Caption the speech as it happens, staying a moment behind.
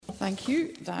Thank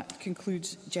you. That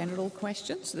concludes general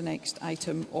questions. The next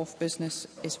item of business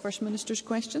is First Minister's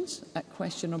questions. At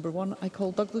question number 1, I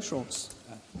call Douglas Ross.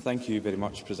 Thank you very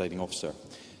much, Presiding Officer.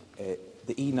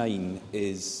 The E9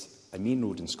 is a main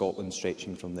road in Scotland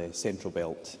stretching from the Central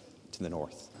Belt to the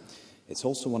north. It's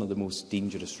also one of the most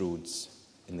dangerous roads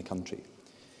in the country.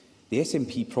 The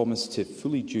SNP promised to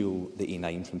fully dual the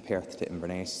A9 from Perth to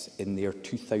Inverness in their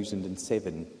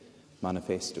 2007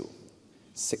 manifesto,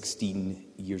 16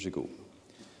 years ago.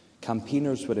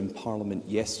 Campaigners were in Parliament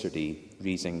yesterday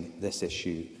raising this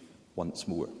issue once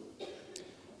more.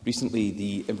 Recently,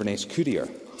 the Inverness Courier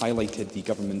highlighted the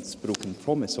government's broken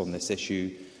promise on this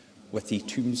issue with a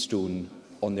tombstone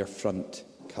on their front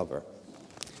cover.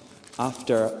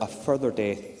 After a further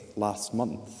death last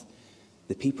month,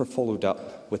 the paper followed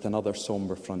up with another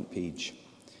sombre front page.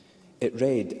 It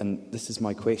read, and this is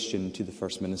my question to the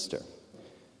First Minister,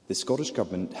 the Scottish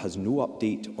Government has no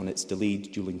update on its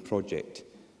delayed dualling project,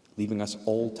 leaving us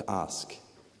all to ask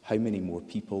how many more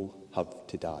people have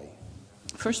to die.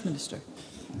 First Minister.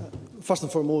 First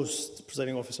and foremost,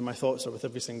 Presiding Officer, my thoughts are with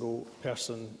every single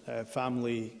person,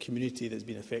 family, community that has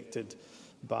been affected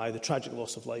by the tragic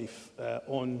loss of life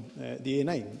on the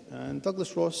A9. And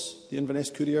Douglas Ross, the Inverness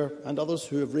Courier and others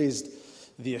who have raised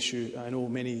the issue, I know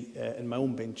many in my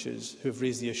own benches who have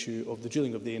raised the issue of the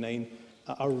dualling of the A9,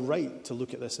 are right to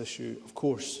look at this issue, of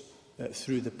course,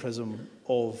 through the prism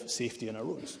of safety on our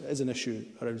roads. It is an issue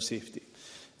around safety.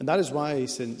 And that is why,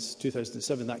 since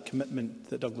 2007, that commitment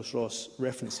that Douglas Ross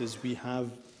references, we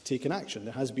have taken action.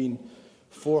 There has been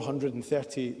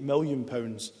 £430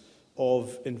 million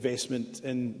of investment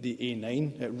in the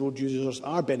A9. Road users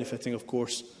are benefiting, of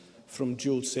course, from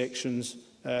dual sections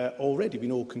already. We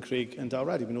know Kincraig and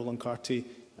Dalradi, we know Luncarty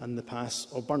and the Pass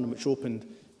of Burnham, which opened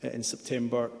in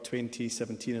September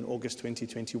 2017 and August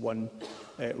 2021,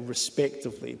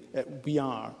 respectively.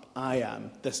 I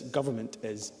am, this government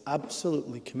is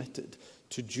absolutely committed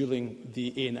to dualling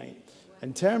the A9.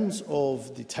 In terms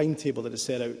of the timetable that is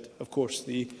set out, of course,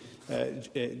 Jenny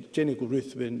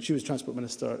Gilruth, when she was Transport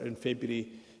Minister in February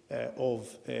of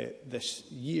this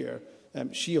year,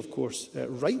 she, of course,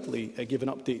 rightly gave an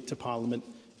update to Parliament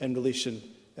in relation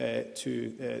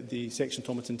to the section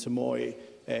Tomatin to Moy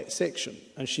section.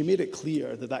 And she made it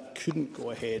clear that that couldn't go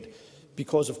ahead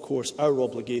because, of course, our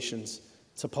obligations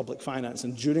to public finance.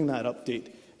 And during that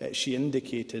update, she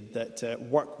indicated that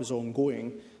work was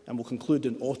ongoing and will conclude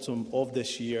in autumn of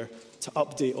this year to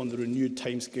update on the renewed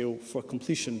timescale for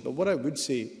completion. But what I would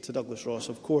say to Douglas Ross,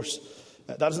 of course,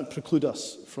 that doesn't preclude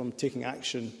us from taking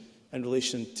action in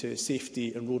relation to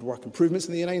safety and roadwork improvements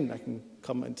in the A9.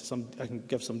 I can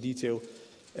give some detail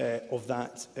of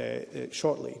that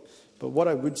shortly. But what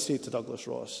I would say to Douglas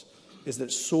Ross is that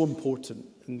it's so important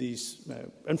in these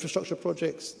infrastructure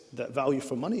projects that value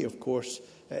for money, of course,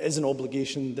 is an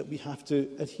obligation that we have to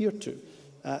adhere to.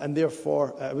 And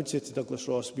therefore, I would say to Douglas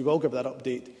Ross, we will give that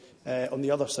update on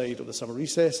the other side of the summer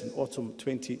recess in autumn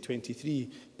 2023.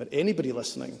 But anybody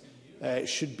listening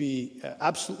should be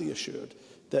absolutely assured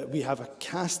that we have a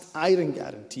cast iron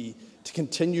guarantee to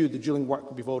continue the dualling work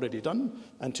that we've already done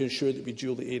and to ensure that we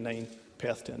dual the A9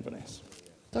 Perth to Inverness.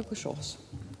 Douglas Ross.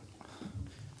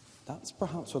 That's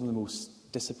perhaps one of the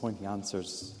most disappointing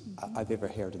answers I've ever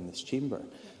heard in this chamber.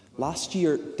 Last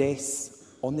year,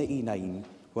 deaths on the A9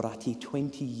 were at a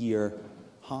 20-year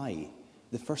high.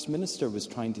 The First Minister was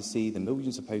trying to say the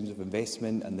millions of pounds of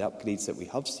investment and the upgrades that we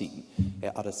have seen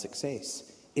are a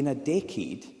success. In a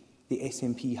decade, the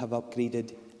SNP have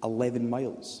upgraded 11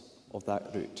 miles of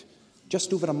that route,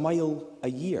 just over a mile a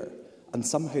year, and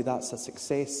somehow that's a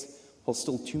success, while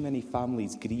still too many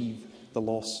families grieve the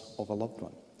loss of a loved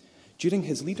one. During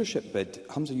his leadership bid,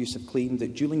 Humza Yousaf claimed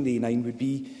that dualling the A9 would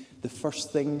be the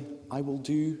first thing I will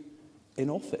do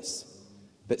in office.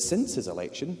 But since his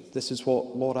election, this is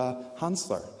what Laura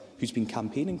Hansler, who's been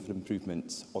campaigning for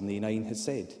improvements on the A9, has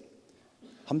said.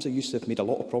 Humza Yousaf made a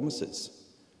lot of promises.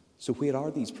 So where are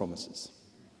these promises?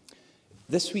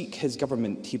 This week, his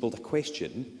government tabled a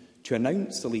question to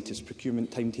announce the latest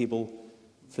procurement timetable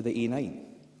for the A9.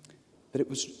 But it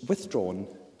was withdrawn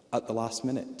at the last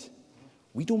minute.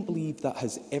 We don't believe that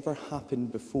has ever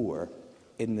happened before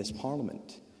in this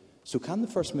Parliament. So can the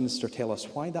First Minister tell us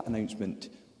why that announcement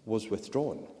was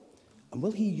withdrawn? And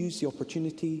will he use the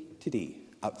opportunity today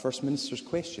at First Minister's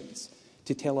questions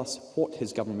to tell us what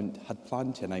his government had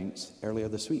planned to announce earlier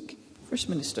this week? First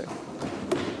Minister.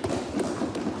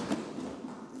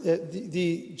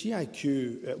 The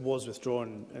GIQ was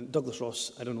withdrawn, and Douglas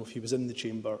Ross, I don't know if he was in the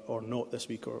chamber or not this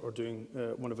week or doing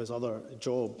one of his other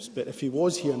jobs, but if he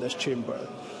was here in this chamber,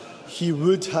 he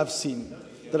would have seen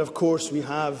that, of course, we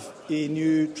have a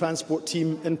new transport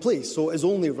team in place. So it is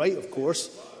only right, of course,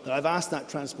 that I've asked that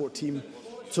transport team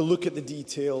to look at the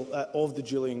detail of the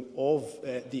dualling of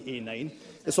the A9.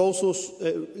 It's also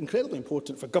incredibly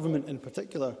important for government in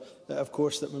particular, of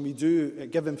course, that when we do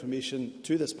give information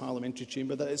to this parliamentary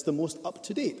chamber, that it's the most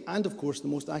up-to-date and, of course, the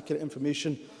most accurate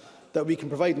information that we can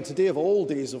provide. And today, of all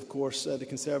days, of course, the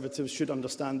Conservatives should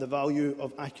understand the value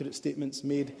of accurate statements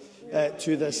made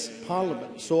to this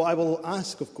Parliament. So I will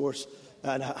ask, of course,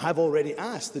 and have already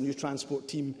asked the new transport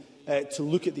team to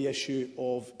look at the issue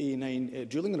of A9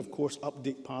 dualling and, of course,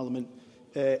 update Parliament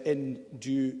in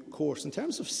due course. In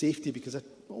terms of safety, because I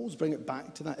always bring it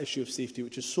back to that issue of safety,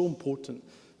 which is so important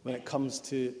when it comes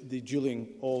to the dualling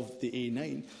of the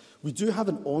A9, we do have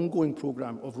an ongoing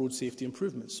programme of road safety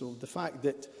improvements. So the fact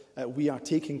that we are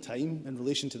taking time in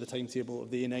relation to the timetable of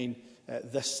the A9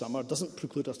 this summer doesn't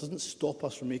preclude us, doesn't stop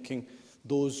us from making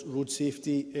those road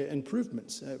safety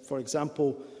improvements. For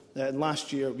example,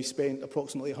 last year we spent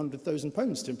approximately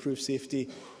 £100,000 to improve safety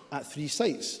at 3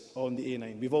 sites on the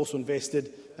A9. We've also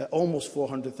invested almost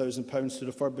 £400,000 to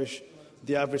refurbish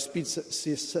the average speed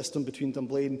system between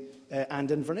Dunblane and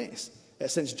Inverness.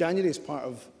 Since January, as part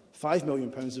of £5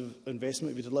 million of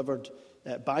investment we delivered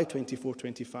by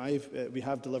 24-25, we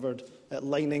have delivered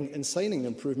lining and signing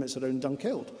improvements around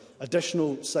Dunkeld.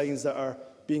 Additional signs that are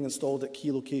being installed at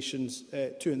key locations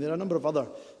too. And there are a number of other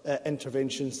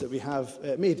interventions that we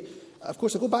have made. Of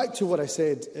course, I go back to what I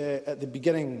said at the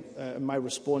beginning in my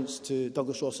response to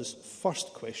Douglas Ross's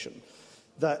first question,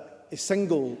 that a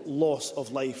single loss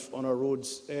of life on our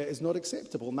roads is not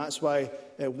acceptable. And that's why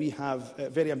we have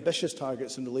very ambitious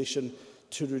targets in relation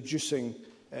to reducing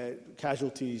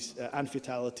casualties and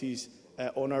fatalities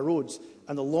on our roads.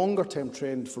 And the longer-term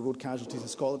trend for road casualties in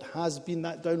Scotland has been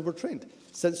that downward trend.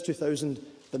 Since 2000,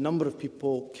 the number of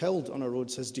people killed on our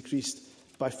roads has decreased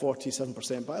by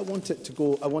 47%. But I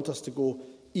want us to go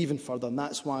even further, and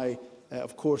that's why,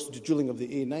 of course, the dualling of the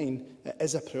A9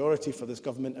 is a priority for this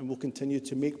government, and will continue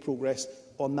to make progress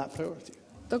on that priority.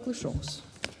 Douglas Ross.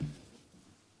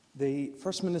 The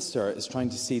First Minister is trying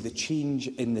to say the change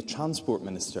in the Transport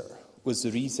Minister was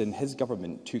the reason his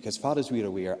government took, as far as we are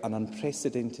aware, an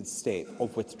unprecedented step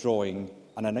of withdrawing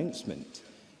an announcement.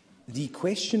 The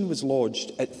question was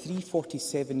lodged at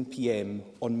 3:47 p.m.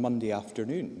 on Monday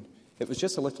afternoon. It was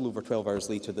just a little over 12 hours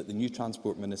later that the new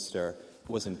Transport Minister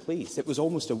was in place. It was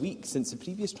almost a week since the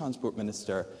previous Transport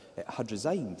Minister had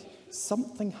resigned.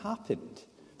 Something happened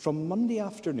from Monday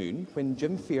afternoon, when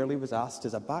Jim Fairley was asked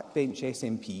as a backbench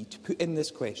SNP to put in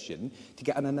this question, to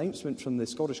get an announcement from the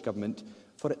Scottish Government,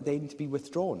 for it then to be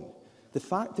withdrawn. The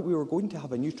fact that we were going to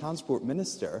have a new Transport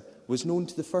Minister was known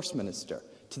to the First Minister,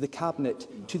 to the Cabinet,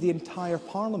 to the entire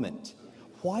Parliament.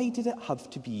 Why did it have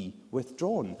to be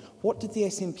withdrawn? What did the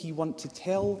SNP want to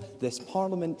tell this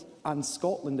Parliament and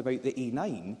Scotland about the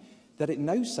A9 that it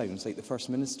now sounds like the First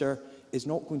Minister is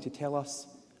not going to tell us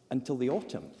until the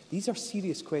autumn? These are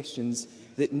serious questions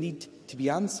that need to be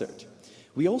answered.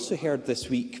 We also heard this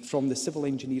week from the Civil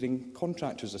Engineering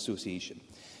Contractors Association.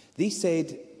 They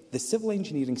said the civil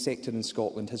engineering sector in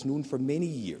Scotland has known for many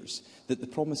years that the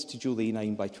promise to dual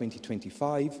A9 by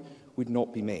 2025 would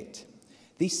not be met.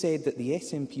 They said that the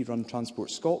SNP-run Transport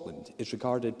Scotland is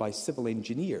regarded by civil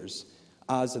engineers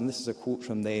as, and this is a quote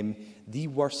from them, the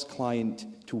worst client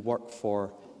to work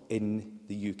for in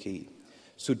the UK.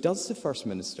 So does the First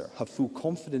Minister have full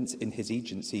confidence in his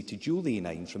agency to dual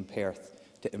A9 from Perth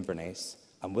to Inverness?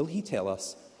 And will he tell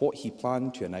us what he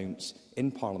planned to announce in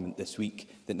Parliament this week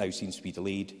that now seems to be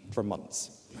delayed for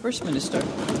months? First Minister.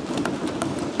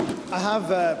 I have,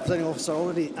 Presiding Officer,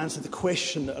 already answered the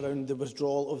question around the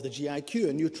withdrawal of the GIQ.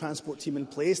 A new transport team in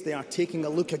place. They are taking a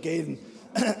look again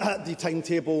at the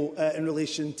timetable in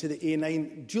relation to the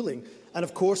A9 dualling. And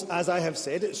of course, as I have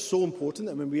said, it's so important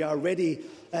that when we are ready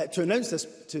to announce this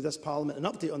to this Parliament, an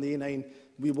update on the A9,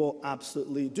 we will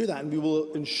absolutely do that. And we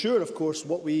will ensure, of course,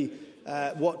 what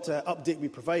update we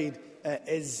provide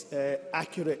is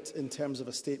accurate in terms of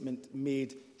a statement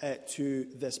made to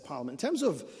this Parliament. In terms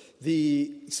of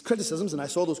the criticisms, and I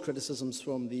saw those criticisms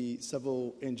from the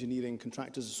Civil Engineering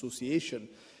Contractors Association,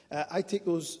 I take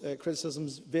those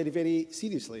criticisms very, very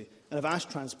seriously. And I've asked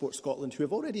Transport Scotland, who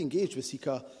have already engaged with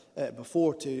SECA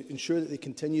before, to ensure that they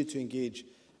continue to engage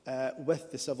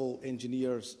with the Civil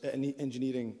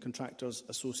Engineering Contractors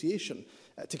Association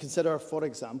to consider, for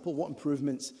example, what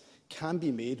improvements can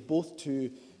be made both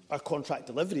to our contract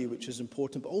delivery, which is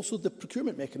important, but also the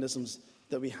procurement mechanisms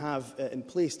that we have in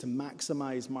place to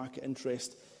maximise market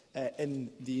interest in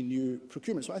the new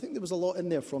procurement. So I think there was a lot in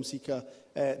there from SECA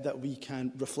that we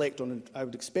can reflect on, and I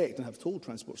would expect and have told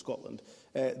Transport Scotland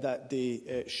that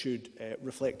they should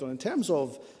reflect on. In terms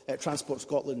of Transport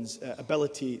Scotland's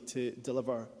ability to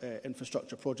deliver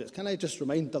infrastructure projects, can I just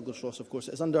remind Douglas Ross, of course,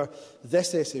 it is under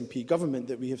this SNP government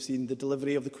that we have seen the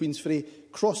delivery of the Queensferry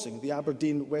crossing, the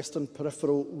Aberdeen Western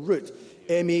Peripheral Route,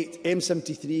 M8,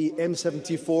 M73,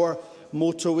 M74,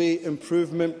 motorway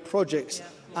improvement projects,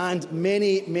 and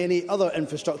many, many other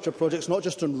infrastructure projects, not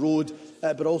just on road,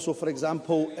 but also, for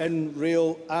example, in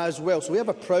rail as well. So we have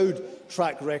a proud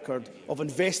track record of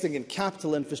investing in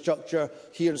capital infrastructure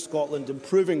here in Scotland,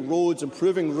 improving roads,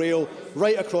 improving rail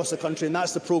right across the country, and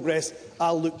that's the progress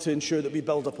I'll look to ensure that we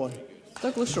build upon.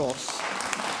 Douglas Ross.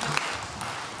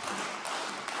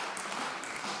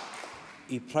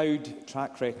 A proud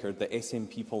track record that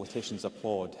SNP politicians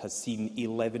applaud has seen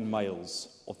 11 miles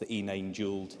of the A9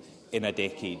 dualled in a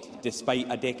decade, despite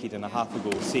a decade and a half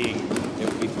ago saying it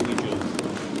would be fully dualled.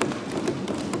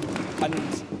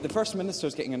 And the First Minister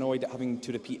is getting annoyed at having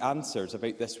to repeat answers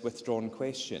about this withdrawn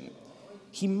question.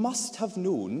 He must have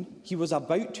known he was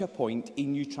about to appoint a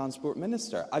new Transport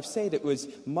Minister. I've said it was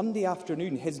Monday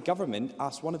afternoon his government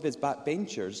asked one of his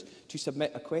backbenchers to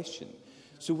submit a question.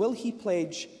 So will he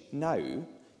pledge now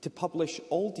to publish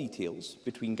all details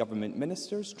between government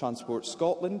ministers, Transport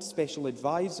Scotland, special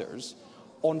advisers,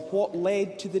 on what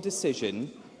led to the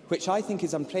decision, which I think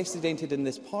is unprecedented in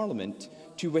this Parliament,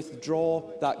 to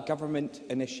withdraw that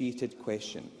government-initiated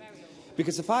question?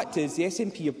 Because the fact is, the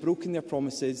SNP have broken their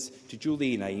promises to dual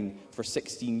the A9 for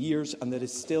 16 years, and there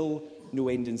is still no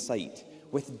end in sight,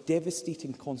 with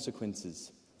devastating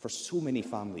consequences for so many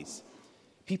families.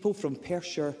 People from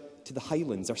Perthshire to the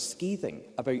Highlands are scathing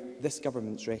about this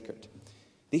government's record.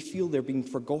 They feel they're being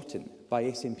forgotten by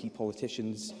SNP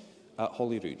politicians at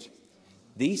Holyrood.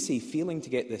 They say failing to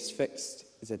get this fixed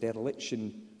is a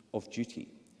dereliction of duty.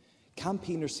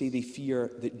 Campaigners say they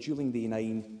fear that dualling the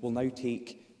A9 will now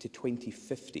take to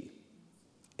 2050.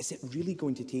 Is it really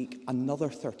going to take another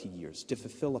 30 years to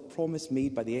fulfil a promise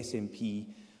made by the SNP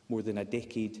more than a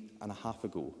decade and a half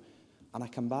ago? And I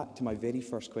come back to my very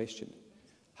first question.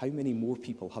 How many more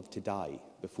people have to die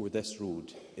before this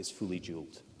road is fully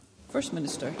dualled? First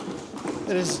Minister.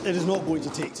 It is not going to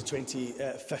take to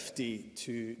 2050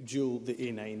 to dual the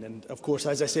A9. And of course,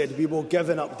 as I said, we will give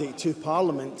an update to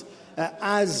Parliament,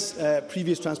 as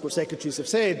previous Transport Secretaries have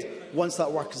said, once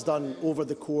that work is done over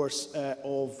the course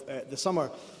of the summer.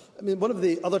 I mean, one of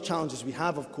the other challenges we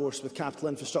have, of course, with capital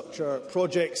infrastructure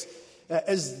projects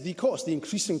is the cost, the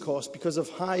increasing cost, because of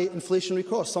high inflationary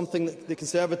costs, something that the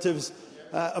Conservatives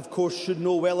of course, should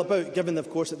know well about, given, of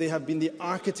course, that they have been the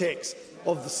architects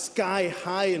of the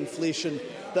sky-high inflation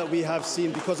that we have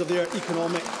seen because of their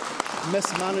economic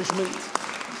mismanagement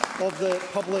of the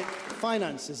public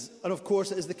finances. And, of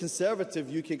course, it is the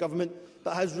Conservative UK government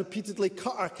that has repeatedly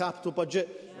cut our capital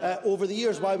budget over the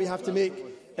years, why we have to make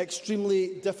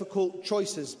extremely difficult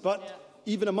choices. But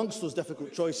even amongst those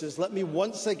difficult choices, let me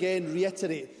once again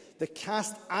reiterate the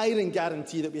cast-iron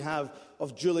guarantee that we have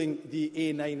of dualling the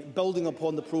A9, building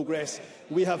upon the progress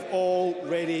we have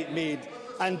already made.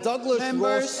 And Douglas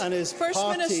Ross and his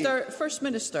party... First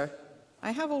Minister,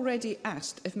 I have already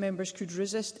asked if members could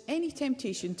resist any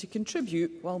temptation to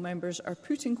contribute while members are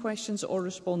putting questions or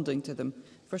responding to them.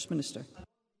 First Minister.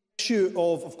 Issue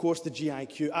of course, the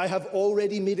GIQ. I have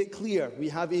already made it clear we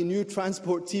have a new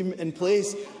transport team in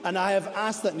place, and I have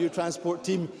asked that new transport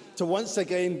team to once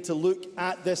again to look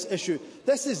at this issue.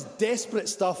 This is desperate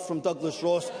stuff from Douglas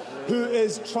Ross, who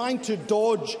is trying to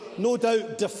dodge, no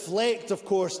doubt deflect, of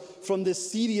course, from the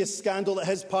serious scandal that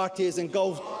his party is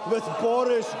engulfed with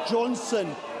Boris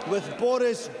Johnson.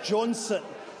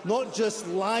 Not just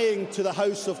lying to the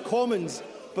House of Commons,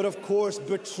 but of course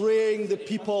betraying the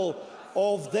people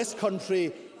of this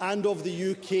country and of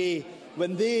the UK,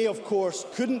 when they, of course,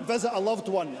 couldn't visit a loved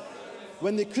one,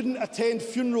 when they couldn't attend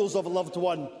funerals of a loved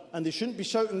one, and they shouldn't be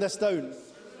shouting this down,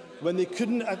 when they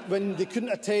couldn't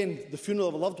attend the funeral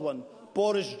of a loved one,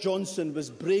 Boris Johnson was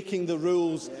breaking the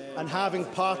rules and having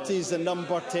parties in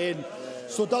number 10.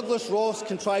 So Douglas Ross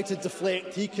can try to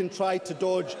deflect, he can try to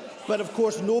dodge, but of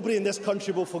course nobody in this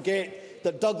country will forget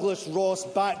that Douglas Ross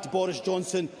backed Boris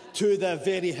Johnson to the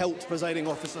very hilt, presiding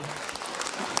officer.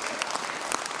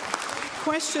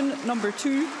 Question number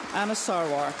 2, Anna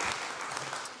Sarwar.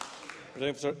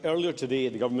 Earlier today,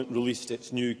 the Government released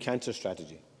its new cancer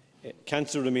strategy.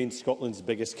 Cancer remains Scotland's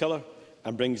biggest killer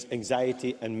and brings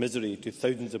anxiety and misery to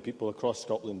thousands of people across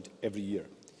Scotland every year.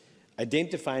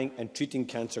 Identifying and treating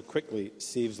cancer quickly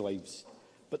saves lives,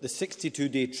 but the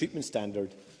 62-day treatment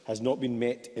standard has not been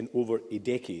met in over a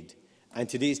decade, and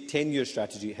today's 10-year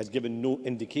strategy has given no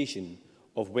indication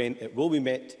of when it will be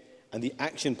met, and the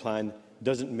action plan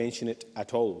doesn't mention it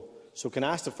at all. So can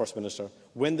I ask the First Minister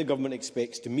when the Government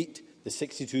expects to meet the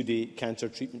 62-day cancer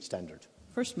treatment standard?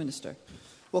 First Minister.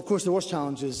 Well, of course, there was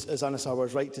challenges, as Anna Sarwar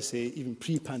is right to say, even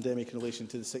pre-pandemic in relation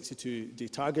to the 62-day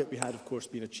target. We had, of course,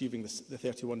 been achieving the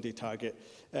 31-day target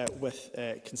with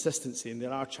consistency, and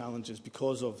there are challenges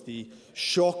because of the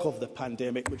shock of the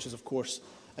pandemic, which has, of course,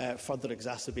 further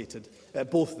exacerbated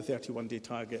both the 31-day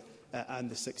target and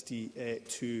the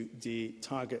 62-day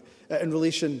target. In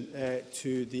relation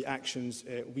to the actions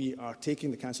we are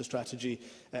taking, the cancer strategy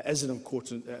is an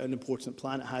important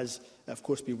plan. It has, of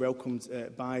course, been welcomed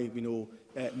by, we know,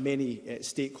 many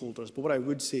stakeholders. But what I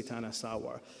would say to Anna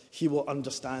Sarwar, he will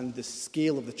understand the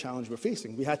scale of the challenge we're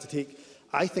facing. We had to take,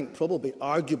 I think, probably,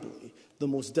 arguably, the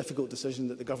most difficult decision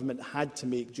that the government had to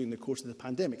make during the course of the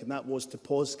pandemic, and that was to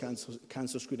pause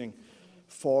cancer screening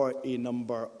for a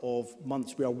number of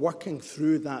months. We are working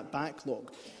through that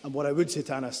backlog. And what I would say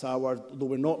to Anna Sarwar, though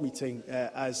we're not meeting,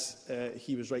 as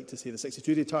he was right to say, the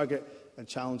 62-day target, and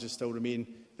challenges still remain,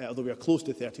 although we are close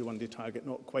to the 31-day target,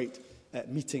 not quite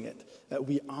meeting it,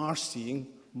 we are seeing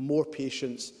more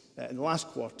patients in the last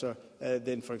quarter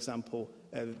than, for example,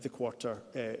 the quarter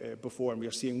before. And we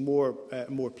are seeing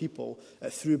more people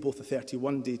through both the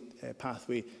 31-day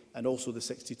pathway and also the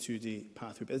 62-day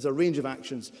pathway. But there's a range of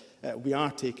actions we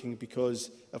are taking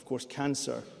because, of course,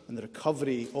 cancer and the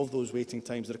recovery of those waiting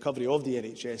times, the recovery of the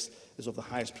NHS, is of the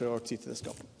highest priority to this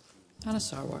government. Anna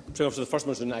Sarwar. So the First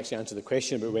Minister didn't actually answer the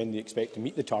question about when they expect to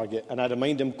meet the target. And I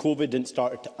remind him COVID didn't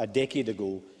start a decade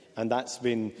ago, and that's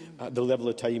been the level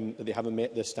of time that they haven't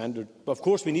met this standard. But of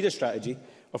course we need a strategy,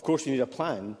 of course we need a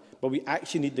plan, but we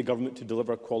actually need the government to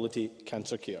deliver quality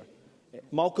cancer care.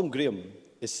 Malcolm Graham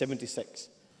is 76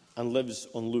 and lives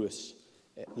on Lewis.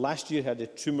 Last year he had a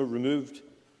tumour removed,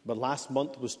 but last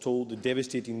month was told the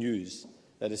devastating news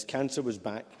that his cancer was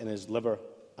back in his liver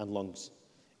and lungs.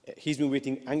 He's been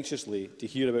waiting anxiously to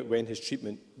hear about when his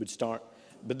treatment would start,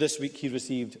 but this week he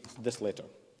received this letter.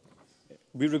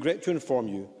 We regret to inform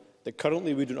you that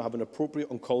currently we do not have an appropriate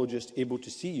oncologist able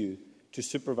to see you to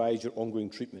supervise your ongoing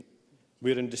treatment.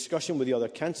 We are in discussion with the other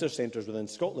cancer centres within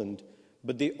Scotland,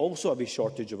 but they also have a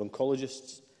shortage of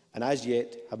oncologists and as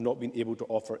yet have not been able to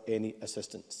offer any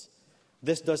assistance.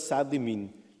 This does sadly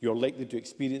mean you are likely to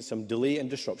experience some delay and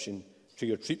disruption to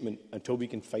your treatment until we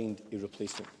can find a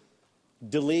replacement.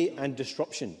 Delay and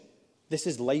disruption. This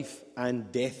is life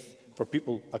and death for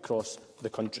people across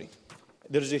the country.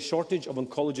 There is a shortage of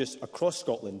oncologists across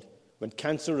Scotland when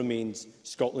cancer remains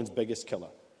Scotland's biggest killer.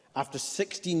 After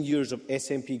 16 years of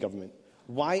SNP government,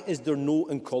 why is there no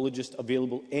oncologist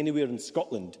available anywhere in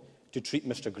Scotland to treat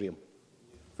Mr Graham?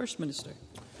 First Minister.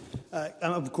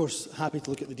 I'm, of course, happy to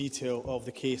look at the detail of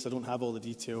the case. I don't have all the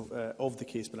detail of the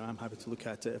case, but I'm happy to look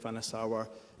at it if Anna Sarwar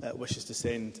wishes to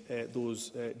send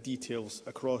those details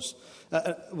across.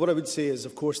 What I would say is,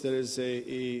 of course, there is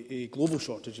a global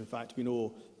shortage, in fact, we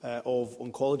know, of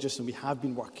oncologists, and we have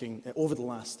been working over the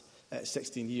last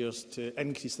 16 years to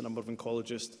increase the number of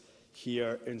oncologists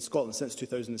here in Scotland. Since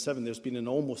 2007, there's been an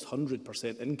almost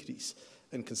 100% increase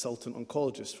in consultant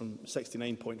oncologists, from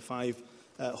 69.5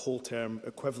 whole-term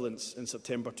equivalents in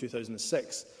September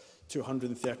 2006 to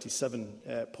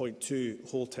 137.2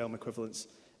 whole-term equivalents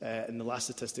in the last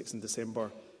statistics in December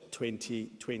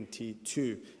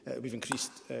 2022. We've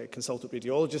increased consultant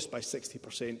radiologists by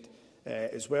 60%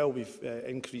 as well. We've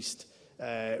increased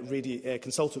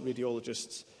consultant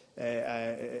radiologists.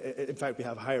 In fact, we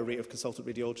have a higher rate of consultant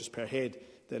radiologists per head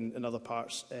than in other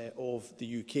parts of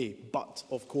the UK. But,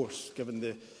 of course, given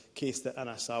the case that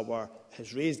Anna Sarwar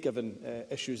has raised, given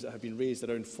issues that have been raised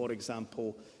around, for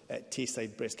example,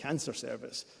 Tayside Breast Cancer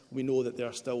Service, we know that there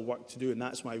are still work to do, and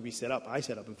that's why I set up,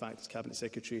 in fact, as Cabinet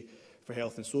Secretary for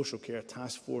Health and Social Care, a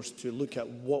task force to look at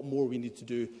what more we need to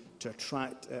do to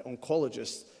attract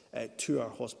oncologists to our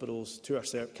hospitals, to our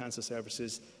cancer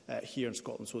services here in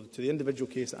Scotland. So to the individual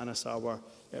case that Anna Sarwar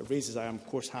raises, I am, of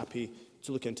course, happy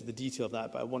to look into the detail of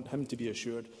that, but I want him to be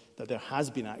assured that there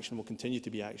has been action, will continue to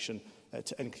be action,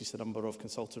 to increase the number of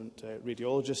consultant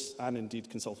radiologists and indeed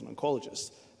consultant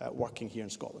oncologists working here in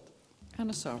Scotland.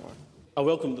 Anna Sarwar. I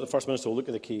welcome that the First Minister will look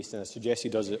at the case, and I suggest he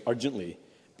does it urgently.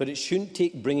 But it shouldn't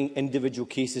take bringing individual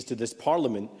cases to this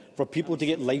Parliament for people to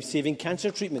get life-saving cancer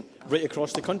treatment right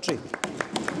across the country.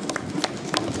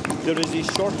 There is a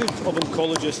shortage of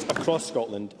oncologists across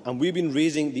Scotland, and we've been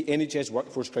raising the NHS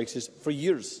workforce crisis for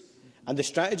years. And the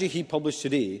strategy he published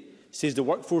today says the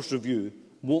workforce review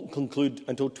won't conclude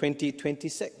until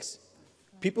 2026.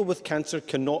 People with cancer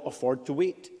cannot afford to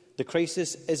wait. The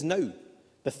crisis is now.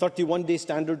 The 31-day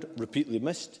standard repeatedly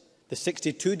missed, the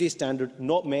 62-day standard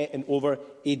not met in over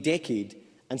a decade,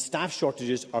 and staff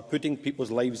shortages are putting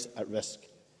people's lives at risk.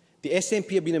 The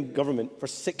SNP have been in government for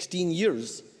 16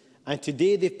 years, and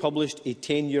today they've published a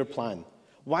 10-year plan.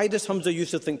 Why does Humza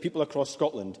Yousaf think people across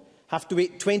Scotland have to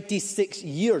wait 26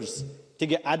 years to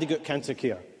get adequate cancer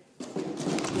care?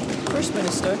 First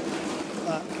Minister.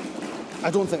 I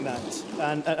don't think that.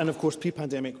 And of course,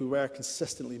 pre-pandemic, we were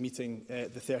consistently meeting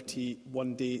the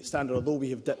 31-day standard, although we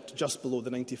have dipped just below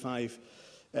the 95%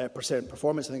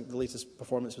 performance. I think the latest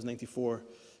performance was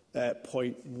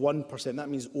 94.1%. That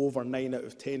means over 9 out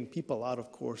of 10 people are,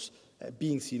 of course,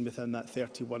 being seen within that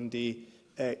 31-day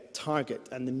target.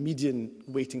 And the median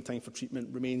waiting time for treatment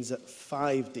remains at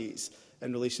 5 days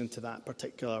in relation to that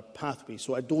particular pathway.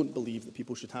 So I don't believe that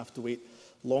people should have to wait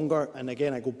longer. And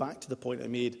again, I go back to the point I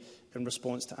made in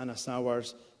response to Anna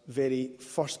Sauer's very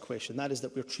first question. That is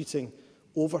that we're treating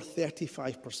over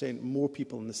 35% more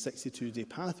people in the 62-day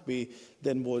pathway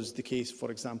than was the case, for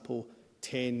example,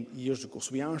 10 years ago.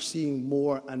 So we are seeing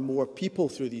more and more people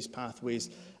through these pathways.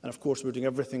 And of course, we're doing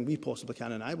everything we possibly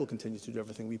can, and I will continue to do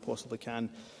everything we possibly can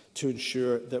to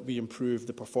ensure that we improve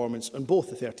the performance on both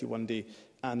the 31-day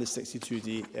and the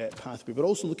 62-day pathway. We're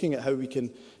also looking at how we can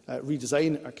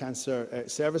redesign our cancer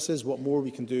services, what more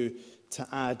we can do to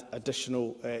add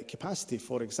additional capacity.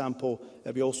 For example,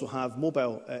 we also have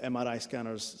mobile MRI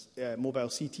scanners, mobile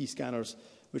CT scanners,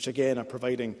 which again are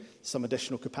providing some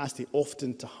additional capacity,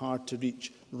 often to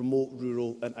hard-to-reach remote,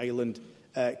 rural and island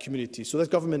communities. So this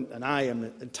government and I am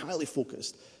entirely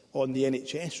focused on the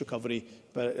NHS recovery,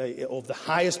 but of the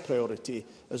highest priority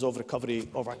is of recovery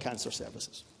of our cancer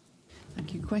services.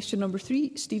 Thank you. Question number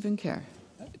 3, Stephen Kerr.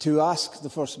 To ask the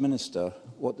First Minister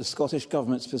what the Scottish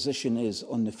Government's position is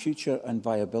on the future and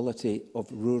viability of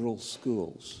rural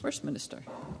schools. First Minister.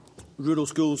 Rural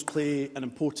schools play an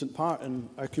important part in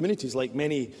our communities. Like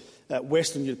many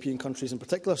Western European countries in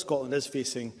particular, Scotland is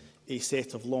facing a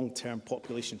set of long-term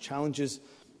population challenges,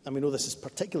 and we know this is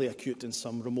particularly acute in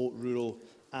some remote, rural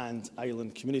and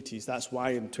island communities. That's why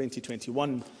in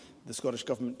 2021 the Scottish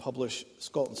Government published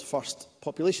Scotland's first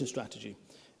population strategy.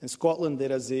 In Scotland,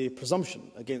 there is a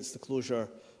presumption against the closure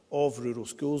of rural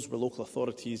schools. Where local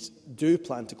authorities do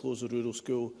plan to close a rural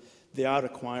school, they are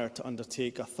required to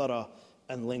undertake a thorough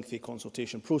and lengthy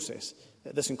consultation process.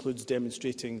 This includes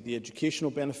demonstrating the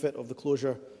educational benefit of the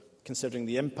closure, considering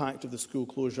the impact of the school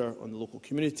closure on the local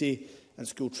community and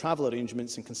school travel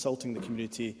arrangements, and consulting the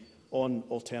community on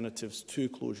alternatives to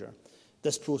closure.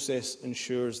 This process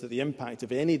ensures that the impact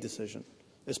of any decision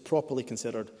is properly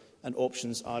considered and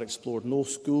options are explored. No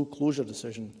school closure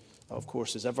decision, of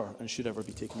course, is ever and should ever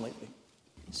be taken lightly.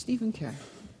 Stephen Kerr.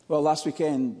 Well, last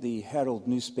weekend, the Herald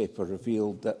newspaper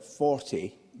revealed that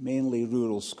 40, mainly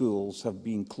rural schools, have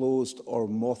been closed or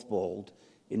mothballed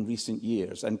in recent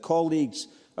years. And colleagues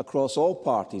across all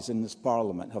parties in this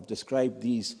Parliament have described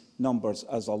these numbers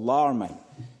as alarming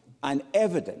and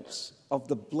evidence of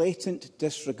the blatant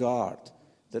disregard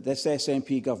that this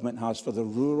SNP government has for the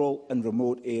rural and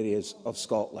remote areas of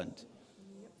Scotland.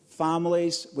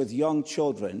 Families with young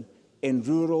children in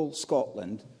rural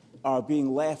Scotland are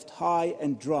being left high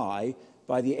and dry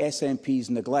by the SNP's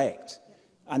neglect.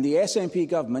 And the SNP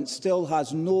government still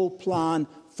has no plan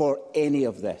for any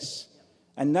of this.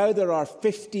 And now there are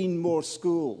 15 more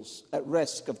schools at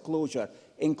risk of closure,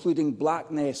 including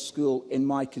Blackness School in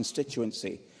my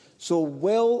constituency. So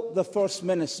will the First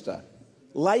Minister,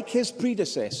 like his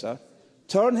predecessor,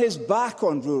 turn his back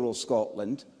on rural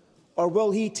Scotland, or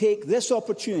will he take this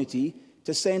opportunity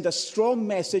to send a strong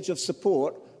message of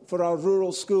support for our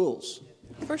rural schools?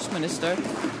 First Minister.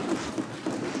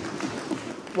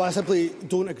 Well, I simply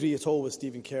don't agree at all with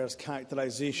Stephen Kerr's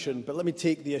characterisation, but let me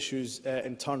take the issues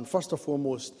in turn. First and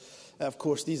foremost, of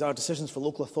course, these are decisions for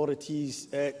local authorities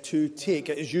to take.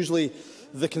 It is usually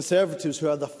the Conservatives who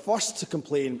are the first to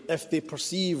complain if they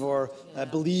perceive or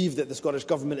believe that the Scottish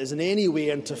Government is in any way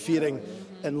interfering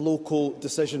in local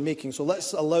decision-making. So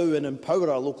let's allow and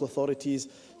empower our local authorities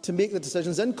to make the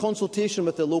decisions in consultation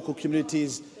with the local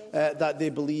communities that they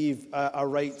believe are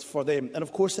right for them. And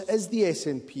of course, it is the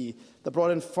SNP that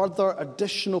brought in further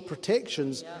additional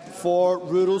protections for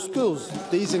rural schools.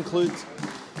 These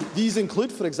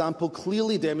include, for example,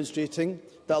 clearly demonstrating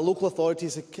that local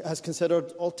authorities has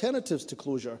considered alternatives to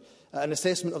closure, an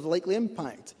assessment of the likely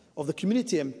impact, of the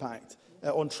community impact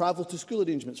on travel to school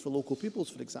arrangements for local pupils,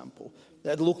 for example.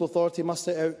 The local authority must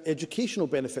set out educational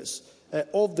benefits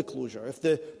of the closure. If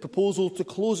the proposal to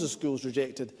close a school is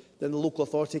rejected, then the local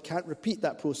authority can't repeat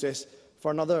that process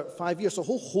for another 5 years. So a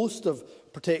whole host of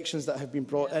protections that have been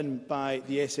brought in by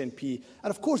the SNP.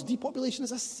 And of course, depopulation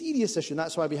is a serious issue, and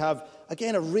that's why we have,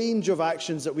 again, a range of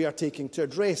actions that we are taking to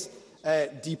address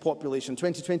depopulation. In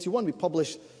 2021, we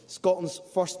published Scotland's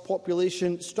first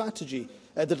population strategy.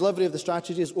 The delivery of the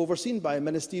strategy is overseen by a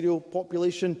ministerial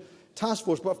population task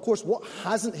force. But of course, what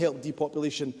hasn't helped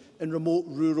depopulation in remote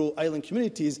rural island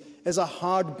communities is a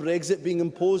hard Brexit being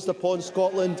imposed upon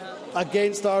Scotland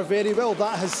against our very will.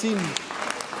 That has seen...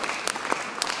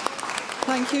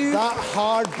 Thank you. That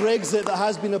hard Brexit that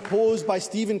has been opposed by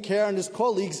Stephen Kerr and his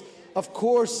colleagues, of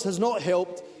course, has not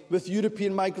helped with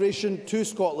European migration to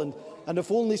Scotland. And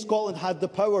if only Scotland had the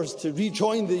powers to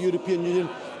rejoin the European Union,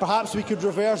 perhaps we could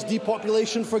reverse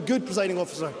depopulation for good, Presiding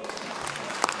Officer.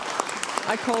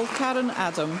 I call Karen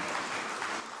Adam.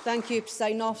 Thank you,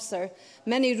 Presiding Officer.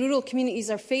 Many rural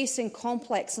communities are facing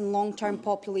complex and long-term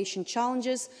population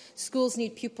challenges. Schools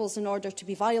need pupils in order to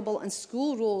be viable, and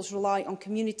school roles rely on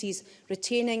communities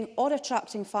retaining or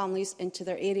attracting families into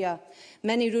their area.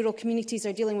 Many rural communities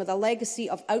are dealing with a legacy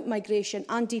of outmigration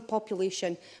and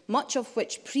depopulation, much of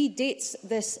which predates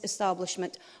this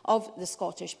establishment of the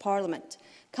Scottish Parliament.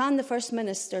 Can the First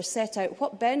Minister set out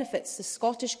what benefits the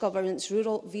Scottish Government's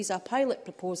rural visa pilot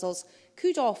proposals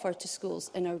could offer to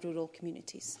schools in our rural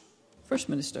communities? First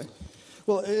Minister.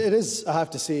 Well, it is, I have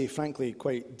to say, frankly,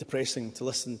 quite depressing to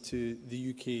listen to the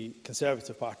UK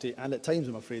Conservative Party and at times,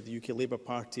 I'm afraid, the UK Labour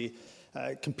Party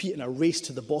compete in a race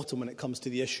to the bottom when it comes to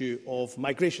the issue of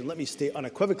migration. Let me state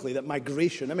unequivocally that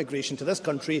immigration to this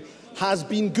country has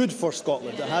been good for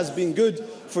Scotland. It has been good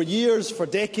for years, for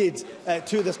decades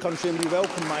to this country, and we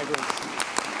welcome migrants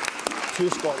to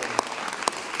Scotland.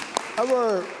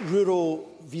 Our rural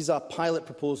visa pilot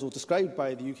proposal, described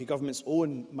by the UK Government's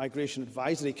own Migration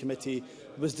Advisory Committee,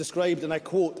 was described, and I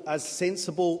quote, as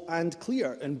sensible and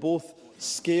clear in both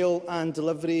scale and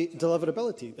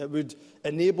deliverability. It would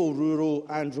enable rural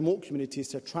and remote communities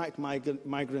to attract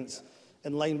migrants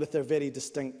in line with their very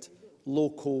distinct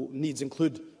local needs,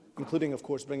 including, of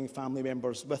course, bringing family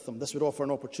members with them. This would offer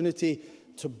an opportunity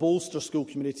to bolster school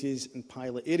communities in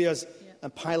pilot areas,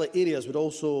 and pilot areas would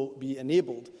also be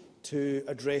enabled to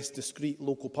address discrete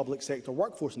local public sector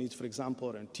workforce needs, for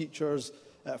example, around teachers,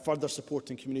 further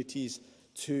supporting communities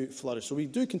to flourish. So we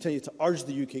do continue to urge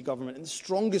the UK Government in the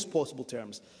strongest possible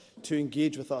terms to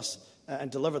engage with us and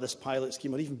deliver this pilot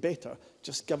scheme, or even better,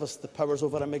 just give us the powers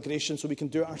over immigration so we can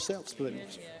do it ourselves.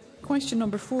 Question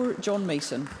number 4, John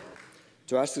Mason.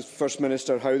 To ask the First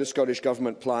Minister how the Scottish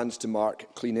Government plans to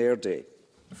mark Clean Air Day.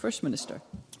 First Minister.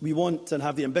 We want and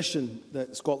have the ambition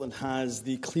that Scotland has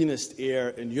the cleanest air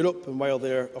in Europe, and while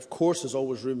there, of course, is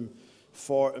always room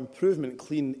for improvement,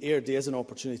 Clean Air Day is an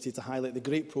opportunity to highlight the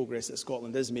great progress that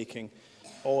Scotland is making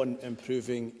on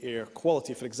improving air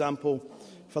quality. For example,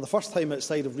 for the first time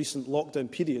outside of recent lockdown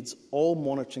periods, all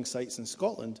monitoring sites in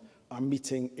Scotland are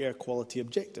meeting air quality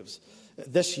objectives.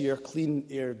 This year, Clean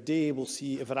Air Day will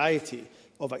see a variety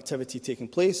of activity taking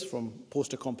place, from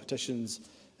poster competitions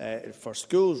for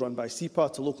schools run by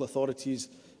SEPA to local authorities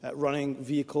running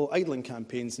vehicle idling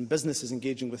campaigns and businesses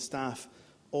engaging with staff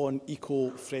on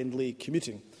eco-friendly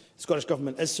commuting. The Scottish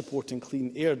Government is supporting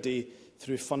Clean Air Day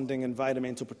through funding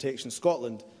Environmental Protection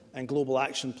Scotland and Global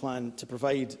Action Plan to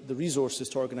provide the resources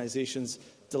to organisations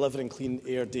delivering Clean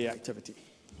Air Day activity.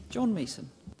 John Mason.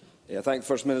 I thank the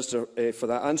First Minister for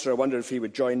that answer. I wonder if he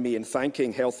would join me in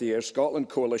thanking Healthy Air Scotland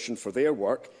Coalition for their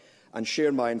work and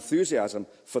share my enthusiasm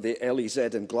for the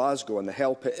LEZ in Glasgow and the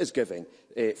help it is giving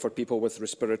for people with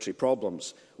respiratory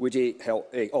problems. Would he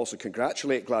also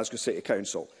congratulate Glasgow City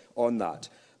Council on that?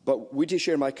 But would he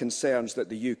share my concerns that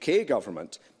the UK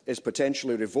Government is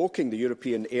potentially revoking the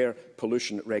European air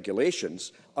pollution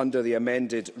regulations under the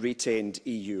amended retained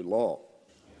EU law?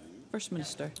 First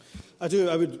Minister. I do.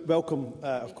 I would welcome,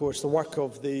 of course, the work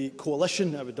of the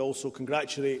coalition. I would also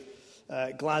congratulate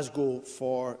Glasgow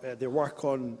for their work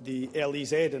on the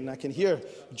LEZ, and I can hear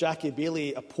Jackie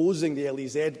Baillie opposing the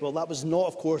LEZ. Well, that was not,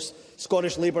 of course,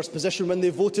 Scottish Labour's position when they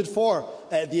voted for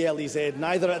the LEZ,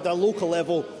 neither at the local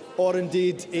level or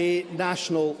indeed a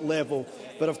national level.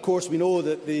 But of course we know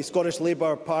that the Scottish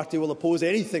Labour Party will oppose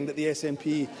anything that the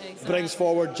SNP brings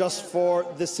forward just for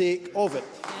the sake of it.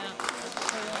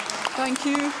 Thank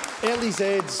you.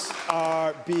 LEZs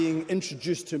are being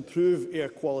introduced to improve air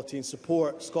quality and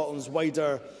support Scotland's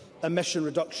wider emission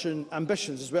reduction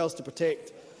ambitions, as well as to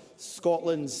protect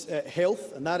Scotland's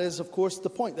health. And that is, of course,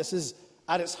 the point. This is,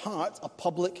 at its heart, a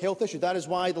public health issue. That is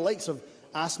why the likes of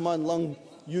Asthma and Lung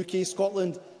UK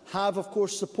Scotland have, of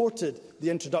course, supported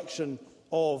the introduction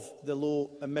of the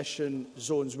low-emission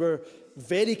zones. We're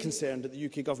very concerned at the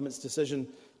UK Government's decision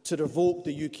to revoke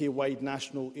the UK-wide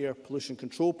National Air Pollution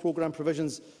Control Programme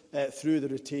provisions through the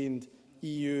retained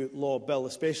EU law bill,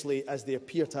 especially as they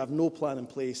appear to have no plan in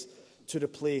place to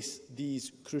replace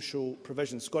these crucial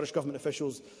provisions. Scottish Government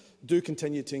officials do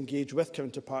continue to engage with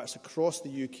counterparts across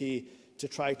the UK to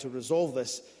try to resolve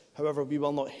this. However, we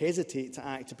will not hesitate to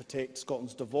act to protect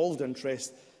Scotland's devolved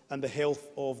interest and the health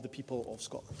of the people of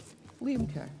Scotland.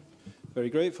 Liam Kerr. Very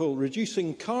grateful.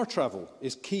 Reducing car travel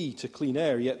is key to clean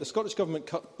air, yet the Scottish Government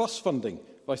cut bus funding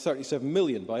by £37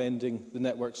 million by ending the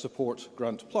Network Support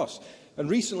Grant Plus, and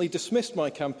recently dismissed my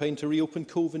campaign to reopen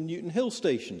Cove and Newton Hill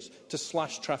stations to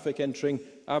slash traffic entering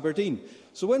Aberdeen.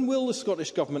 So when will the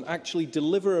Scottish Government actually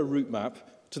deliver a route map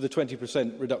to the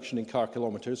 20% reduction in car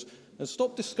kilometres and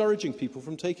stop discouraging people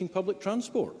from taking public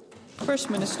transport? First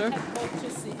Minister.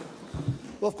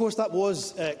 Well, of course, that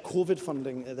was COVID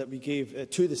funding that we gave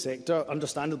to the sector,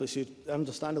 understandably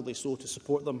so, to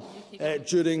support them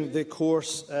during the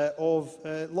course of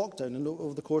lockdown and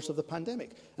over the course of the pandemic.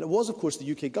 And it was, of course,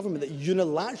 the UK Government that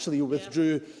unilaterally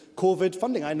withdrew COVID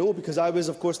funding. I know because I was,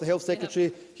 of course, the Health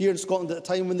Secretary here in Scotland at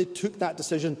the time when they took that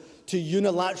decision to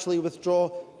unilaterally withdraw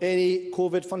any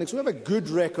COVID funding. So we have a good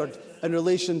record in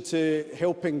relation to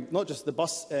helping not just the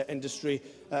bus industry,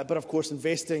 but, of course,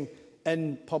 investing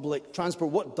in public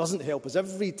transport. What doesn't help is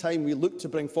every time we look to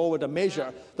bring forward a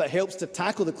measure that helps to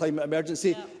tackle the climate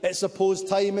emergency, it's opposed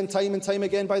time and time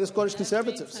again by the Scottish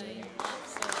Conservatives.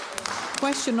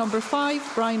 Question number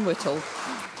 5, Brian Whittle.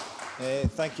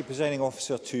 Thank you, Presiding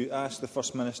Officer. To ask the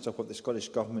First Minister what the Scottish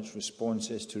Government's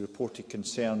response is to reported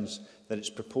concerns that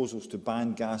its proposals to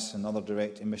ban gas and other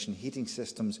direct emission heating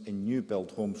systems in new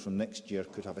build homes from next year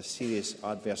could have a serious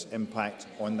adverse impact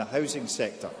on the housing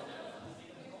sector.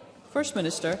 First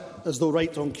Minister. As though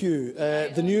right on cue,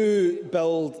 the new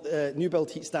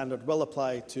build heat standard will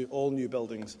apply to all new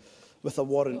buildings with a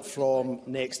warrant from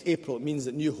next April. It means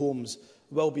that new homes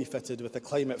will be fitted with a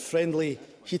climate-friendly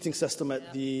heating system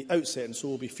at the outset, and so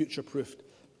will be future-proofed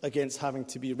against having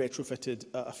to be retrofitted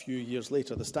a few years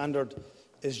later. The standard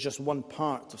is just one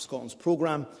part of Scotland's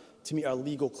programme to meet our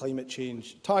legal climate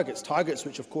change targets,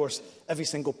 which, of course, every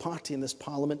single party in this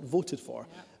Parliament voted for.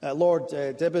 Lord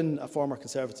Dibben, a former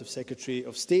Conservative Secretary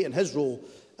of State, in his role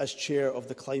as Chair of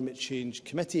the Climate Change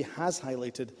Committee, has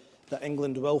highlighted that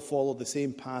England will follow the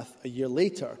same path a year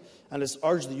later and has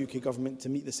urged the UK Government to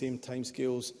meet the same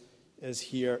timescales as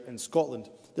here in Scotland.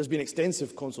 There's been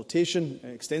extensive consultation,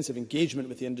 extensive engagement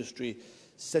with the industry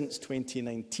since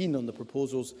 2019 on the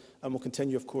proposals, and will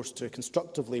continue, of course, to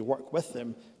constructively work with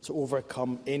them to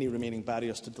overcome any remaining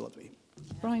barriers to delivery.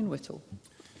 Brian Whittle.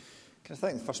 Can I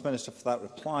thank the First Minister for that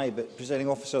reply? But, Presiding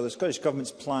Officer, the Scottish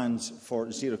Government's plans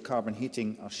for zero-carbon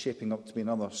heating are shaping up to be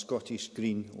another Scottish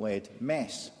Green-led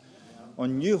mess.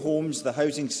 On new homes, the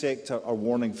housing sector are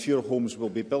warning fewer homes will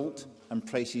be built and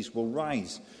prices will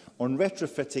rise. On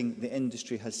retrofitting, the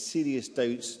industry has serious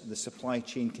doubts the supply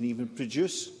chain can even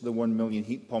produce the 1 million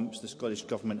heat pumps the Scottish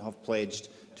Government have pledged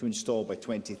to install by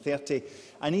 2030.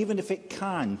 And even if it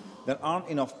can, there aren't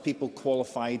enough people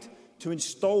qualified to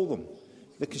install them.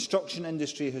 The construction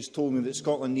industry has told me that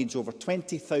Scotland needs over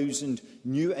 20,000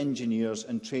 new engineers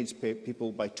and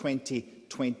tradespeople by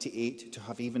 2028 to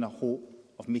have even a hope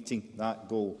of meeting that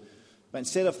goal. But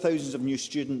instead of thousands of new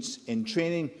students in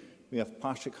training, we have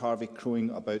Patrick Harvie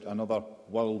crowing about another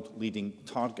world-leading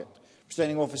target.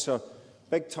 Presiding Officer,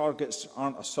 big targets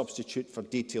aren't a substitute for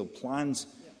detailed plans,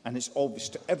 and it's obvious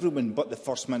to everyone but the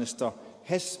First Minister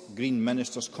his Green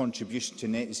Minister's contribution to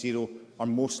net zero are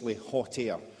mostly hot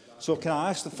air. So can I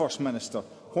ask the First Minister,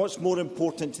 what's more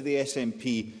important to the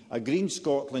SNP, a Green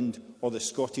Scotland or the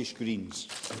Scottish Greens?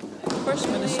 First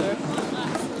Minister.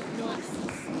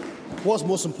 What's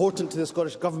most important to the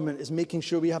Scottish Government is making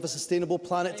sure we have a sustainable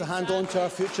planet to hand on to our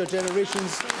future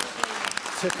generations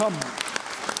to come.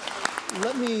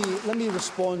 Let me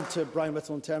respond to Brian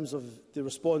Whittle in terms of the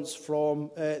response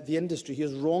from the industry. He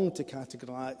is wrong to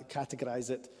categorise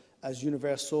it as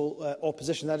universal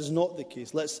opposition. That is not the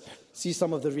case. Let's see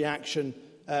some of the reaction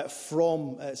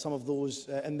from some of those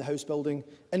in the house building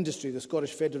industry. The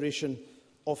Scottish Federation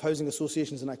of Housing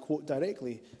Associations, and I quote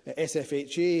directly,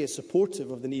 SFHA is supportive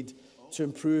of the need to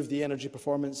improve the energy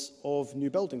performance of new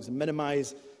buildings and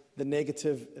minimise the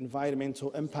negative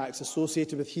environmental impacts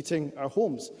associated with heating our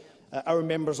homes. Our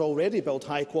members already build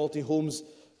high-quality homes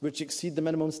which exceed the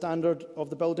minimum standard of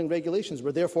the building regulations.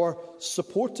 We're therefore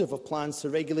supportive of plans to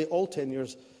regulate all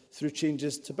tenures through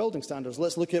changes to building standards.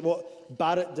 Let's look at what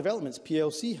Barratt Developments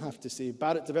plc have to say.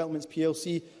 Barratt Developments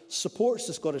plc supports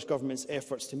the Scottish Government's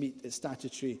efforts to meet its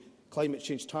statutory climate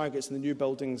change targets, and the new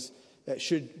buildings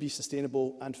should be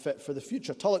sustainable and fit for the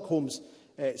future. Tulloch Homes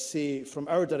say from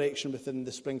our direction within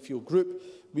the Springfield Group,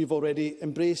 we've already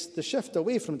embraced the shift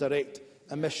away from direct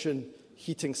emission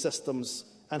heating systems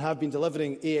and have been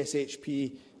delivering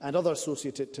ASHP and other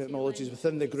associated technologies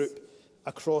within the group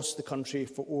across the country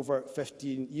for over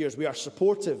 15 years. We are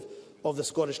supportive of the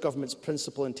Scottish Government's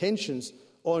principal intentions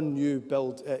on new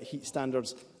build heat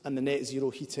standards and the net zero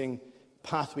heating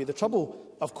pathway. The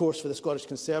trouble, of course, for the Scottish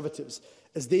Conservatives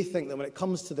is they think that when it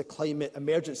comes to the climate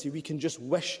emergency, we can just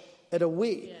wish it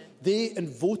away. Yeah. They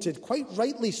voted, quite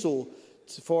rightly so,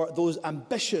 for those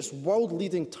ambitious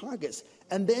world-leading targets,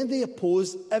 and then they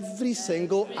oppose every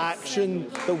single action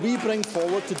that we bring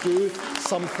forward to do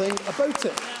something about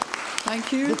it.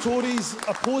 Thank you. The Tories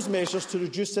oppose measures to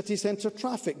reduce city centre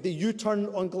traffic. They U-turn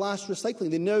on glass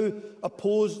recycling. They now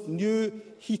oppose new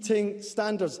heating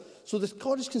standards. So the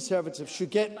Scottish Conservatives should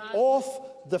get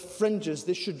off the fringes.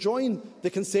 They should join the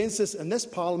consensus in this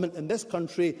Parliament, in this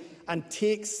country, and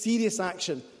take serious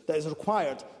action that is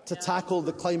required to tackle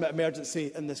the climate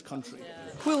emergency in this country.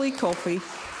 Willie Coffey.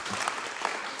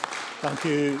 Thank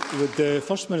you. Would the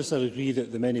First Minister agree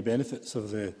that the many benefits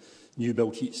of the new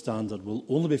build heat standard will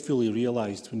only be fully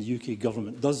realised when the UK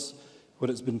Government does what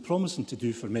it's been promising to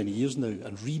do for many years now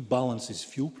and rebalances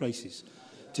fuel prices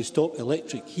to stop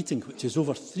electric heating, which is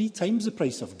over 3 times the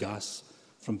price of gas,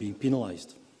 from being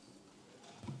penalised?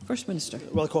 First Minister.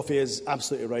 Well, Coffey is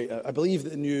absolutely right. I believe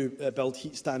that the new build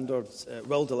heat standards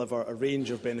will deliver a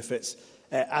range of benefits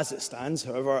as it stands.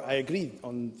 However, I agree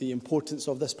on the importance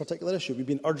of this particular issue. We've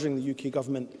been urging the UK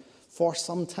Government for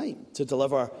some time to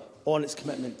deliver on its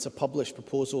commitment to publish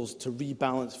proposals to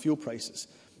rebalance fuel prices,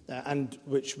 and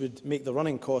which would make the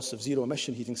running costs of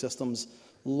zero-emission heating systems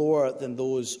lower than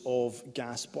those of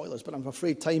gas boilers. But I'm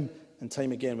afraid time and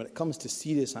time again, when it comes to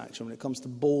serious action, when it comes to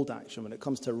bold action, when it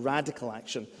comes to radical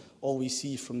action, all we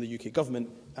see from the UK Government,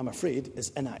 I'm afraid, is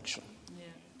inaction.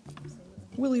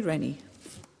 Willie Rennie.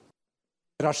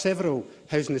 There are several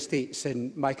housing estates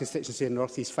in my constituency in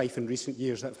North East Fife in recent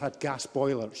years that have had gas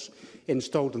boilers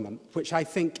installed in them, which I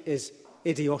think is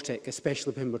idiotic,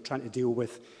 especially when we're trying to deal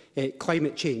with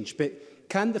climate change. But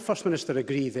can the First Minister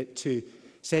agree that to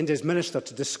send his Minister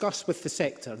to discuss with the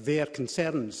sector their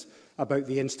concerns about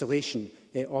the installation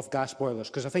of gas boilers?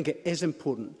 Because I think it is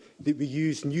important that we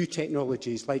use new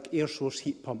technologies like air source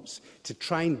heat pumps to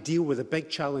try and deal with the big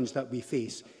challenge that we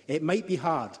face. It might be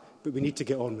hard, but we need to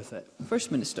get on with it.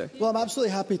 First Minister. Well, I'm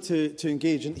absolutely happy to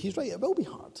engage, and he's right, it will be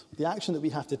hard. The action that we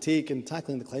have to take in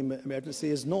tackling the climate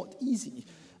emergency is not easy.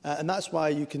 And that's why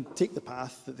you can take the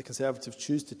path that the Conservatives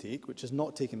choose to take, which is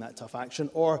not taking that tough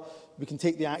action, or we can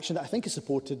take the action that I think is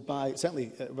supported by,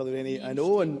 certainly, Willie Rennie, I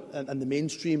know, and the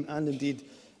mainstream, and indeed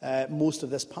most of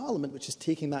this Parliament, which is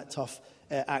taking that tough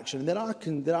action.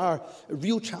 And there are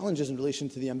real challenges in relation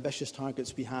to the ambitious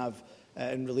targets we have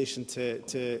in relation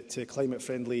to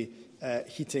climate-friendly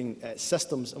heating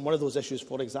systems. And one of those issues,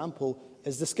 for example,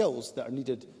 is the skills that are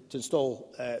needed to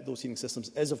install those heating systems,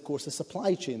 is, of course, the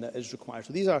supply chain that is required.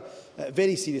 So these are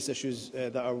very serious issues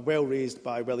that are well raised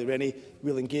by Willie Rennie.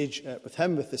 We'll engage with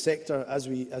him, with the sector, as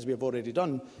we have already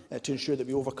done, to ensure that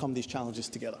we overcome these challenges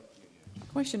together.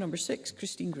 Question number 6,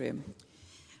 Christine Graham.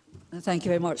 Thank you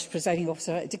very much, Presiding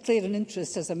Officer. I declare an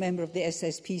interest as a member of the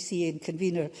SSPCA and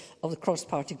convener of the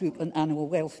cross-party group on animal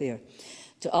welfare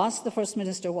to ask the First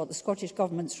Minister what the Scottish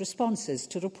Government's response is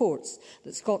to reports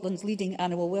that Scotland's leading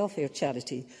animal welfare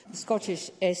charity, the Scottish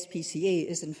SPCA,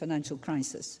 is in financial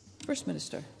crisis. First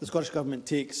Minister. The Scottish Government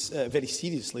takes very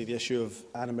seriously the issue of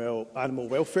animal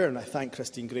welfare, and I thank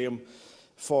Christine Graham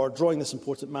for drawing this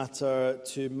important matter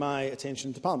to my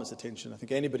attention, to Parliament's attention. I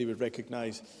think anybody would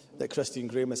recognise that Christine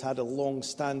Graham has had a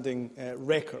long-standing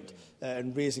record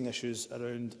in raising issues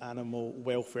around animal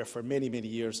welfare for many, many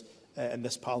years in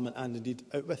this Parliament, and indeed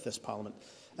out with this Parliament.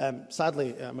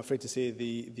 Sadly, I'm afraid to say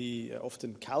the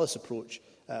often callous approach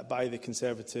by the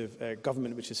Conservative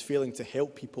Government, which is failing to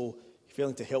help people,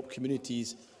 failing to help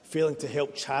communities, failing to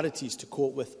help charities to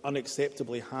cope with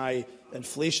unacceptably high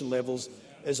inflation levels,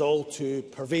 is all too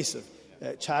pervasive.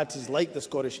 Charities like the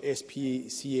Scottish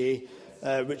SPCA,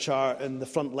 which are in the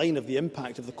front line of the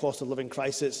impact of the cost of living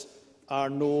crisis, are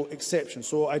no exception.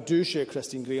 So I do share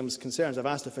Christine Graham's concerns. I've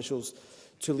asked officials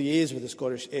to liaise with the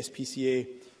Scottish SPCA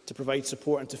to provide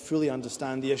support and to fully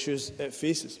understand the issues it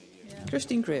faces.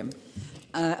 Christine Graham.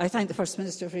 I thank the First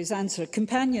Minister for his answer.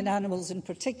 Companion animals in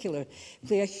particular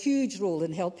play a huge role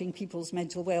in helping people's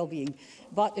mental well-being,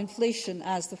 but inflation,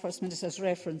 as the First Minister's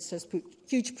referenced, has put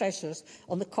huge pressures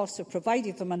on the cost of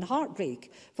providing them and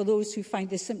heartbreak for those who find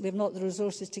they simply have not the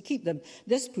resources to keep them.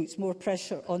 This puts more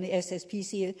pressure on the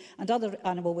SSPCA and other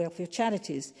animal welfare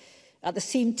charities. At the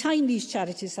same time, these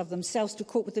charities have themselves to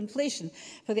cope with inflation.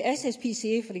 For the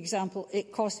SSPCA, for example,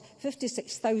 it costs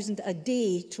 £56,000 a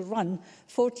day to run,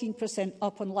 14%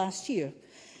 up on last year.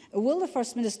 Will the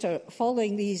First Minister,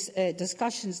 following these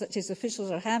discussions that his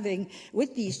officials are having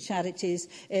with these charities,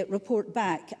 report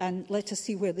back and let us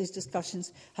see where these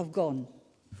discussions have gone?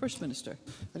 First Minister.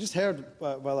 I just heard,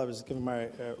 while I was giving my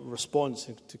response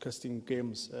to Christine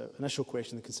Graham's initial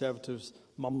question, the Conservatives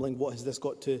mumbling, what has this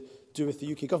got to do with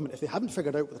the UK Government? If they haven't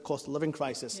figured out what the cost of living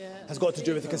crisis has got to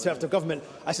do with the Conservative Government,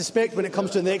 I suspect when it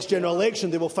comes to the next general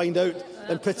election, they will find out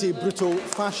in pretty brutal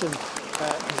fashion,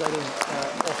 Presiding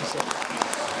Officer.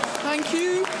 Thank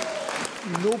you.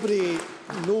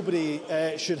 Nobody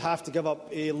should have to give up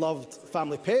a loved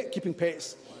family pet. Keeping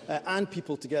pets and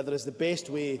people together is the best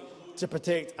way to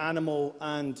protect animal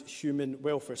and human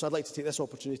welfare. So I'd like to take this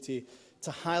opportunity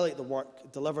to highlight the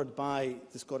work delivered by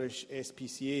the Scottish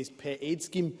SPCA's Pet Aid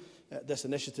Scheme. This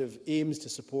initiative aims to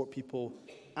support people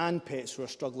and pets who are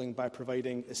struggling by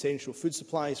providing essential food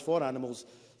supplies for animals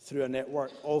through a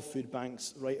network of food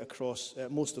banks right across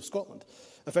most of Scotland.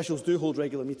 Officials do hold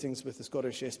regular meetings with the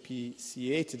Scottish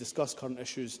SPCA to discuss current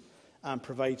issues and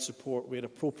provide support where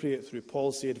appropriate through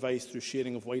policy advice, through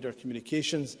sharing of wider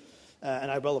communications.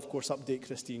 And I will, of course, update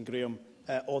Christine Graham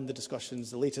on the discussions,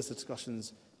 the latest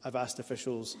discussions I've asked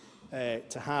officials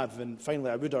to have. And finally,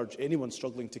 I would urge anyone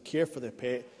struggling to care for their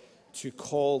pet to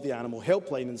call the Animal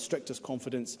Helpline in the strictest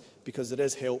confidence, because there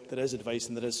is help, there is advice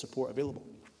and there is support available.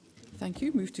 Thank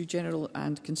you. Move to general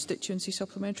and constituency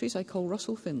supplementaries. I call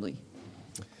Russell Finlay.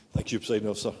 Thank you, Presiding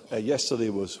Officer. Yesterday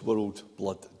was World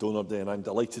Blood Donor Day, and I'm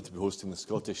delighted to be hosting the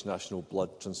Scottish National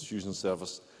Blood Transfusion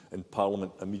Service in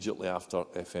Parliament immediately after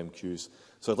FMQs.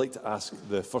 So I'd like to ask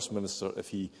the First Minister if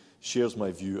he shares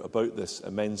my view about this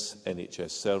immense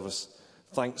NHS service,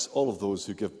 thanks all of those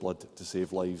who give blood to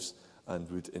save lives, and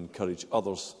would encourage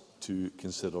others to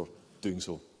consider doing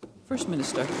so. First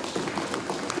Minister.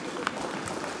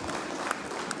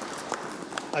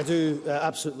 I do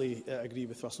absolutely agree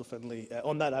with Russell Finlay.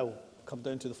 On that, I will come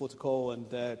down to the protocol and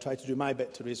try to do my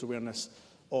bit to raise awareness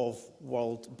of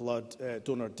World Blood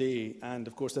Donor Day. And,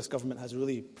 of course, this government has a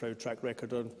really proud track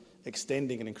record on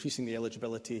extending and increasing the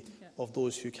eligibility of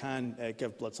those who can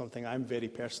give blood, something I'm very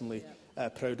personally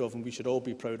proud of, and we should all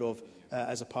be proud of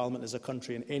as a Parliament, as a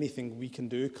country, and anything we can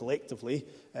do collectively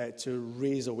to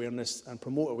raise awareness and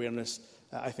promote awareness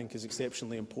I think is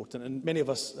exceptionally important. And many of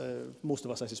us, most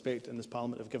of us I suspect in this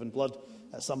Parliament have given blood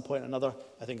at some point or another.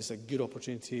 I think it's a good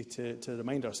opportunity to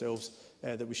remind ourselves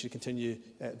that we should continue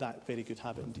that very good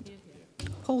habit indeed.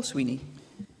 Paul Sweeney.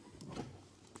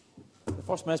 The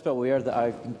First Minister will be aware that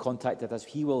I've been contacted, as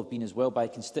he will have been as well, by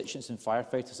constituents and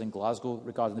firefighters in Glasgow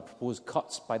regarding the proposed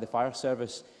cuts by the fire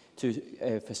service to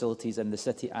facilities in the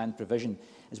city and provision.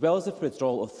 As well as the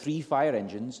withdrawal of 3 fire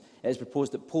engines, it is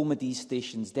proposed that Polmadie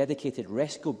Station's dedicated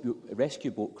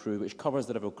rescue boat crew, which covers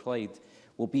the River Clyde,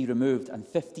 will be removed and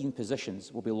 15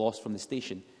 positions will be lost from the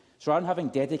station. So rather than having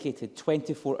dedicated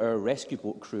 24-hour rescue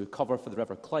boat crew cover for the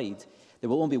River Clyde, there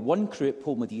will only be one crew at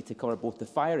Polmadie to cover both the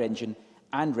fire engine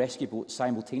and rescue boat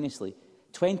simultaneously.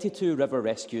 22 river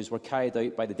rescues were carried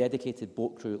out by the dedicated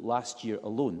boat crew last year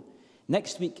alone.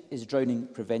 Next week is Drowning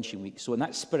Prevention Week, so in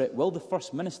that spirit, will the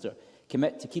First Minister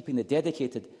commit to keeping the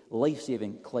dedicated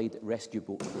life-saving Clyde rescue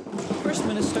boat crew? First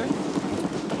Minister.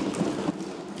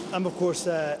 I'm, of course,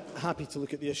 happy to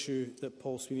look at the issue that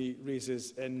Paul Sweeney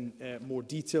raises in more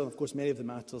detail. Of course, many of the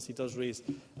matters he does raise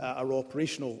are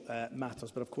operational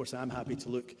matters, but of course I'm happy to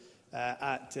look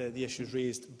at the issues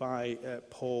raised by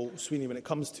Paul Sweeney. When it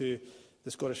comes to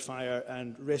the Scottish Fire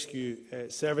and Rescue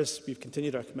Service, we've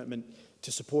continued our commitment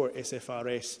to support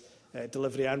SFRS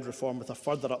delivery and reform with a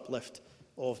further uplift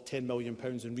of £10 million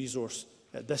in resource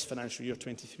this financial year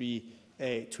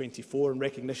 23-24. In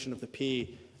recognition of the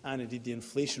pay and indeed the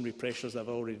inflationary pressures I've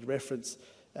already referenced,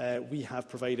 we have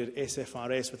provided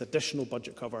SFRS with additional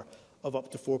budget cover of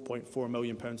up to £4.4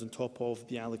 million on top of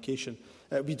the allocation.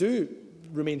 We do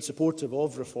remain supportive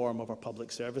of reform of our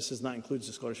public services, and that includes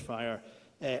the Scottish Fire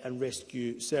and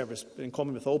Rescue Service. But in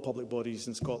common with all public bodies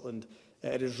in Scotland,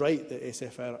 it is right that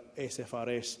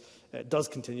SFRS does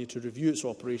continue to review its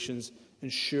operations,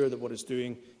 ensure that what it's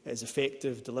doing is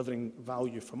effective, delivering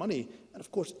value for money. And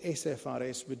of course,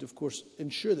 SFRS would of course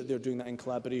ensure that they're doing that in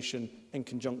collaboration, in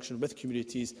conjunction with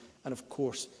communities. And of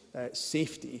course,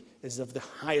 safety is of the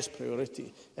highest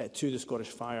priority to the Scottish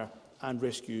Fire and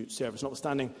Rescue Service.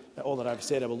 Notwithstanding all that I've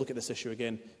said, I will look at this issue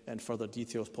again in further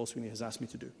detail, as Paul Sweeney has asked me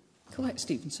to do. Colette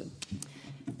Stevenson.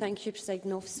 Thank you,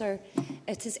 Presiding Officer.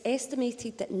 It is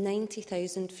estimated that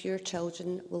 90,000 fewer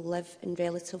children will live in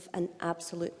relative and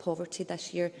absolute poverty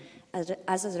this year,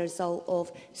 as a result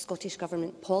of Scottish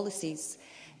Government policies.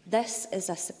 This is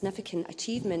a significant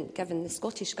achievement given the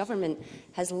Scottish Government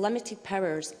has limited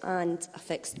powers and a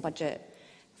fixed budget.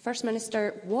 First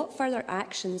Minister, what further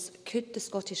actions could the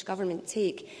Scottish Government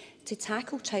take to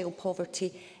tackle child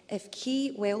poverty if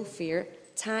key welfare,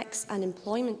 tax and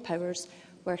employment powers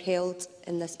were held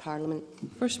in this Parliament?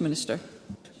 First Minister.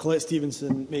 Colette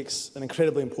Stevenson makes an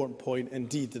incredibly important point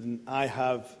indeed, and I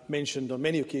have mentioned on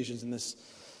many occasions in this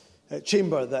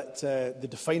chamber that the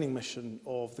defining mission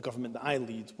of the government that I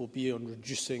lead will be on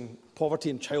reducing poverty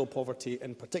and child poverty,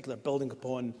 in particular building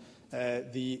upon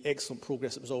the excellent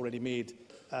progress that was already made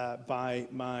by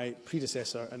my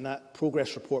predecessor. And that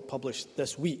progress report published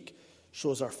this week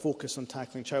shows our focus on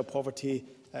tackling child poverty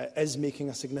is making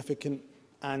a significant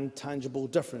and tangible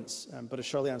difference. But as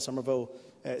Shirley Ann Somerville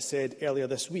said earlier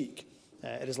this week,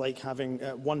 it is like having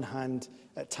one hand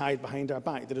tied behind our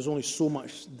back. There is only so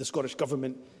much the Scottish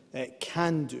Government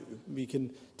can do. We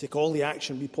can take all the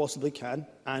action we possibly can,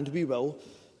 and we will,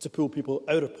 to pull people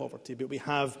out of poverty. But we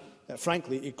have,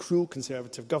 frankly, a cruel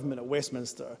Conservative government at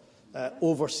Westminster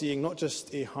overseeing not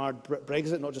just a hard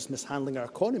Brexit, not just mishandling our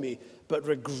economy, but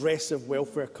regressive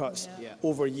welfare cuts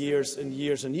over years and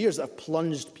years and years that have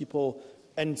plunged people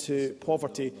into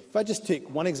poverty. If I just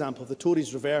take one example, the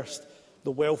Tories reversed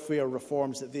the welfare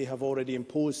reforms that they have already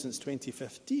imposed since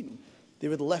 2015. They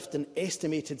would lift an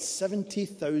estimated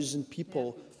 70,000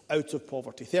 people out of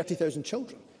poverty, 30,000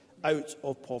 children out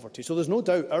of poverty. So there's no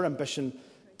doubt our ambition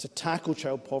to tackle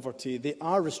child poverty, they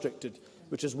are restricted,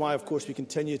 which is why, of course, we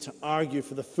continue to argue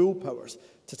for the full powers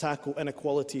to tackle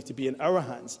inequality to be in our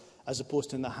hands, as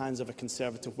opposed to in the hands of a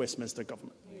Conservative Westminster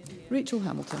government. Rachel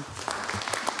Hamilton.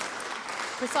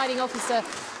 Presiding Officer,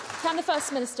 can the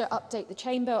First Minister update the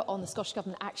Chamber on the Scottish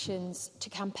Government actions to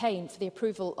campaign for the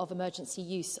approval of emergency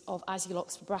use of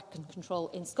Azulox for bracken control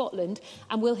in Scotland?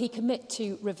 And will he commit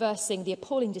to reversing the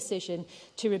appalling decision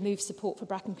to remove support for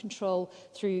bracken control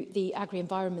through the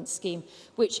Agri-Environment Scheme,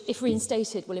 which, if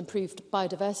reinstated, will improve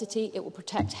biodiversity, it will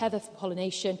protect heather for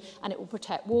pollination, and it will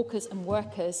protect walkers and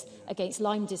workers against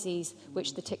Lyme disease,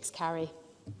 which the ticks carry?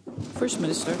 First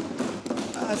Minister.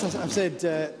 As I've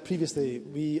said previously,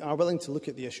 we are willing to look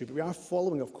at the issue, but we are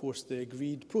following, of course, the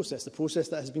agreed process, the process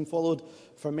that has been followed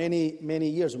for many, many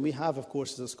years. And we have, of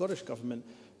course, as a Scottish Government,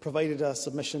 provided a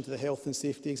submission to the Health and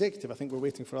Safety Executive. I think we're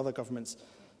waiting for other governments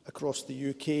across the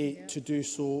UK to do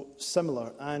so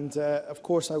similar. And, of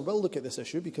course, I will look at this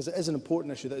issue because it is an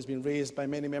important issue that has been raised by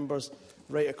many members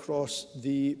right across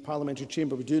the parliamentary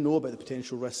chamber. We do know about the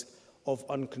potential risk of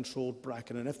uncontrolled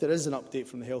bracken. And if there is an update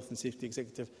from the Health and Safety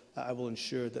Executive, I will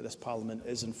ensure that this Parliament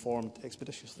is informed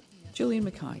expeditiously. Gillian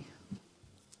Mackay.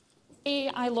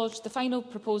 I lodged the final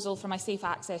proposal for my Safe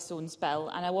Access Zones bill,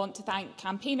 and I want to thank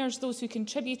campaigners, those who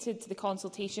contributed to the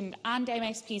consultation, and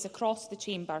MSPs across the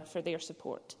chamber for their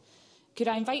support. Could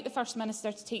I invite the First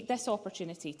Minister to take this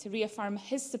opportunity to reaffirm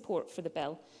his support for the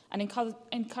bill and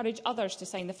encourage others to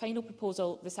sign the final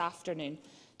proposal this afternoon,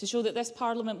 to show that this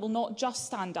Parliament will not just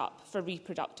stand up for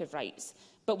reproductive rights,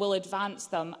 but will advance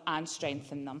them and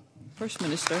strengthen them? First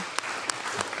Minister.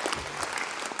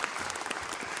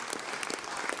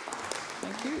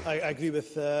 Thank you. I agree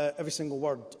with every single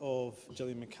word of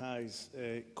Gillian Mackay's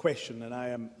question, and I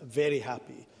am very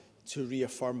happy to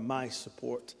reaffirm my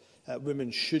support.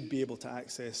 Women should be able to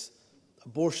access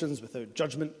abortions without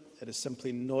judgment. It is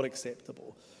simply not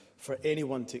acceptable for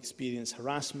anyone to experience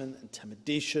harassment,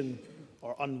 intimidation,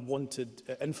 or unwanted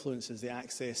influence as they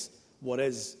access what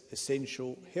is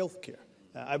essential healthcare.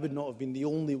 I would not have been the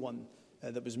only one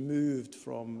that was moved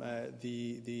from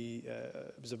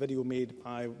it was a video made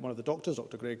by one of the doctors,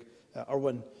 Dr Greg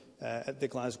Irwin, at the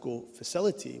Glasgow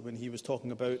facility when he was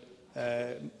talking about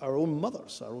our own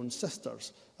mothers, our own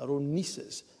sisters, our own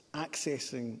nieces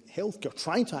accessing healthcare,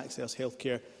 trying to access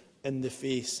healthcare in the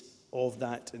face of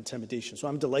that intimidation. So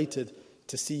I'm delighted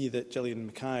to see that Gillian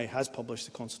Mackay has published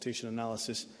the consultation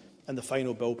analysis and the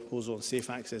final bill proposal on safe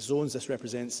access zones. This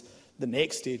represents the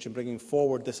next stage in bringing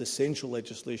forward this essential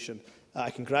legislation. I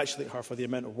congratulate her for the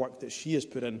amount of work that she has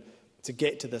put in to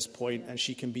get to this point, and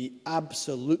she can be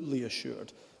absolutely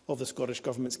assured of the Scottish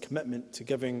Government's commitment to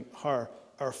giving her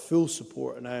our full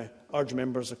support, and I urge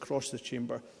members across the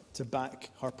chamber to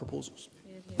back her proposals.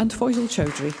 And Faisal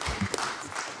Chowdhury.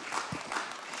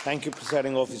 Thank you,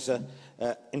 Presiding Officer.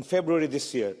 In February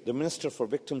this year, the Minister for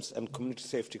Victims and Community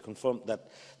Safety confirmed that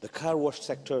the car wash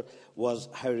sector was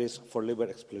high risk for labour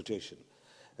exploitation.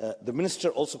 The Minister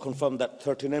also confirmed that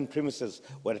 39 premises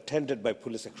were attended by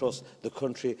police across the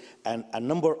country and a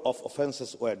number of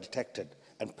offences were detected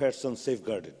and persons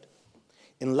safeguarded.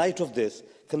 In light of this,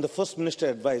 can the First Minister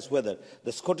advise whether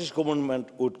the Scottish Government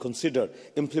would consider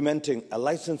implementing a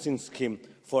licensing scheme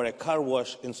for a car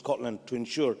wash in Scotland to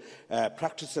ensure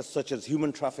practices such as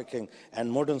human trafficking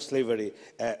and modern slavery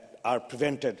are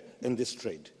prevented in this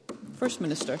trade? First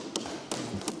Minister.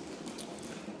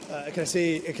 Can I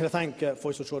thank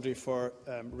Faisal Chaudhry for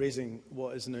raising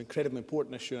what is an incredibly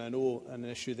important issue, I know, and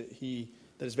an issue that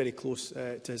is very close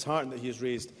to his heart and that he has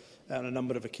raised on a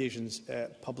number of occasions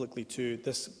publicly to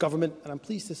this government. And I'm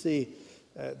pleased to say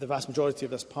the vast majority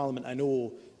of this Parliament, I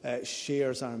know,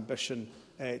 shares our ambition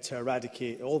to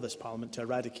eradicate, all this Parliament, to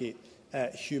eradicate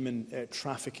human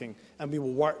trafficking. And we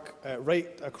will work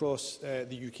right across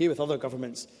the UK with other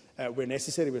governments where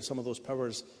necessary, where some of those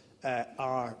powers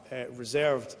are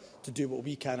reserved, to do what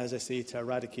we can, as I say, to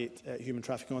eradicate human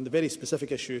trafficking. On the very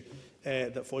specific issue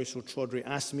that Faisal Chaudhry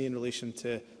asked me in relation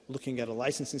to looking at a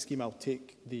licensing scheme, I'll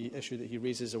take the issue that he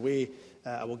raises away.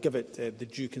 I will give it the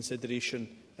due consideration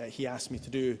he asked me to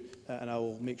do, and I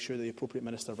will make sure that the appropriate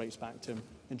minister writes back to him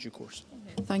in due course.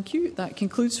 Thank you. That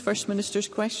concludes First Minister's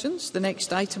questions. The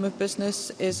next item of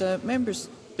business is a members'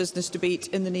 business debate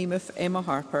in the name of Emma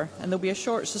Harper, and there will be a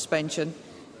short suspension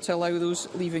to allow those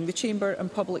leaving the chamber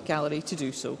and public gallery to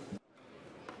do so.